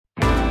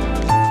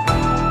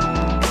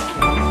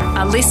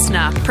A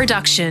listener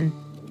production.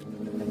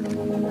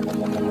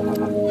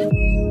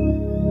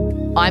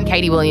 I'm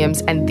Katie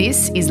Williams and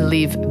this is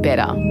Live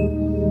Better.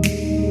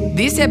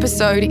 This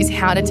episode is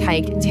how to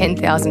take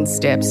 10,000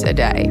 steps a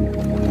day.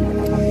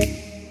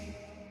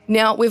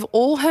 Now, we've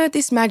all heard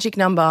this magic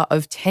number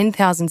of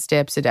 10,000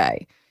 steps a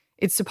day.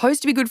 It's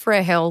supposed to be good for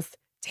our health,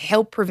 to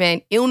help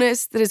prevent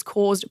illness that is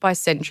caused by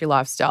sedentary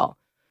lifestyle.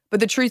 But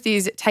the truth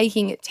is,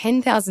 taking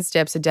 10,000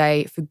 steps a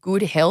day for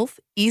good health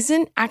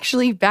isn't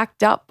actually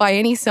backed up by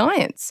any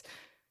science.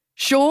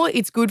 Sure,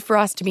 it's good for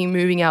us to be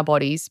moving our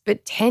bodies,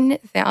 but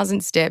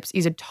 10,000 steps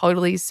is a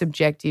totally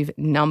subjective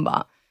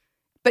number.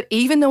 But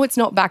even though it's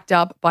not backed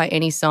up by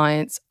any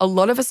science, a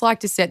lot of us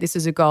like to set this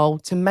as a goal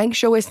to make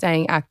sure we're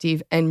staying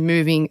active and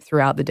moving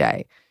throughout the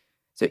day.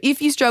 So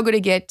if you struggle to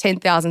get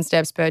 10,000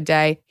 steps per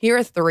day, here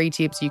are 3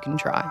 tips you can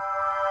try.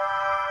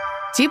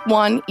 Tip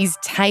 1 is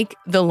take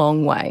the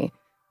long way.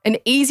 An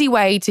easy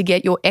way to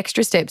get your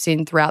extra steps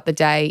in throughout the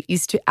day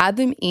is to add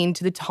them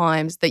into the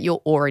times that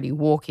you're already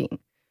walking.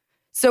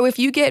 So if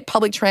you get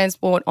public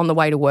transport on the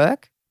way to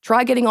work,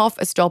 try getting off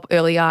a stop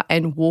earlier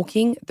and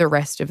walking the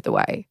rest of the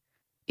way.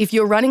 If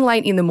you're running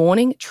late in the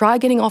morning, try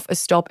getting off a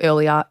stop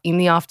earlier in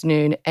the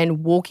afternoon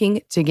and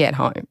walking to get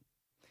home.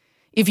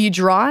 If you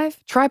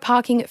drive, try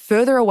parking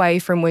further away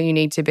from where you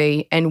need to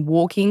be and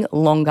walking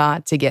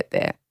longer to get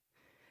there.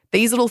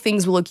 These little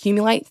things will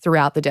accumulate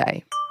throughout the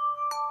day.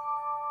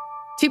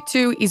 Tip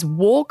 2 is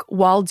walk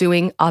while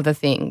doing other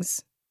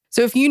things.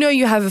 So if you know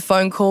you have a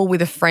phone call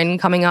with a friend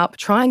coming up,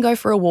 try and go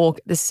for a walk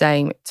at the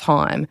same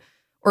time.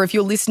 Or if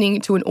you're listening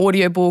to an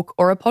audiobook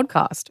or a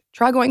podcast,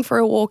 try going for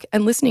a walk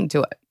and listening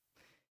to it.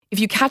 If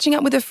you're catching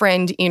up with a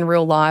friend in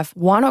real life,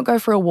 why not go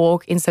for a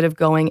walk instead of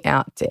going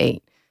out to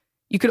eat?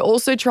 You could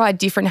also try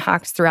different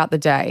hacks throughout the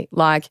day,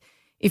 like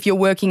if you're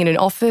working in an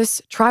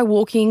office, try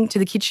walking to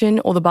the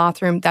kitchen or the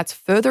bathroom that's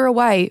further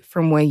away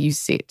from where you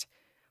sit.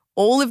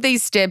 All of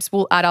these steps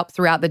will add up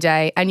throughout the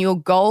day and your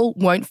goal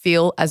won't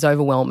feel as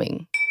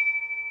overwhelming.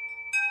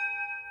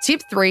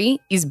 Tip 3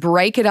 is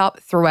break it up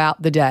throughout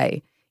the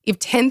day. If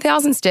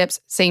 10,000 steps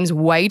seems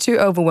way too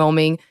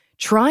overwhelming,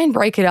 try and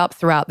break it up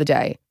throughout the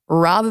day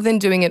rather than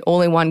doing it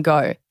all in one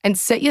go, and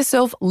set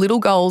yourself little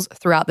goals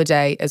throughout the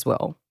day as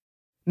well.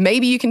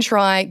 Maybe you can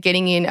try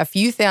getting in a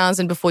few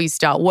thousand before you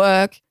start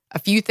work, a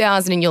few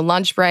thousand in your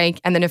lunch break,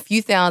 and then a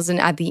few thousand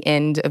at the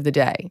end of the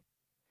day.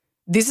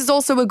 This is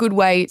also a good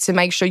way to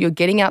make sure you're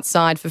getting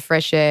outside for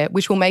fresh air,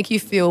 which will make you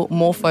feel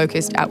more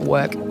focused at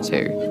work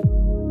too.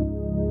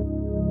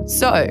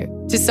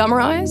 So, to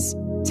summarise,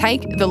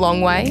 take the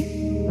long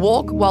way,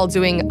 walk while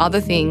doing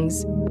other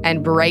things,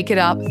 and break it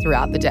up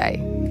throughout the day.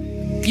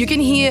 You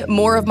can hear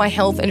more of my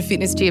health and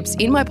fitness tips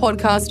in my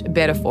podcast,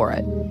 Better For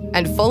It,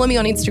 and follow me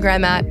on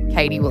Instagram at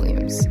Katie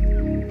Williams.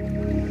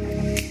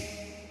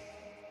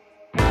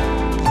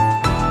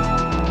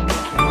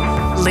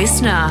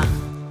 Listener.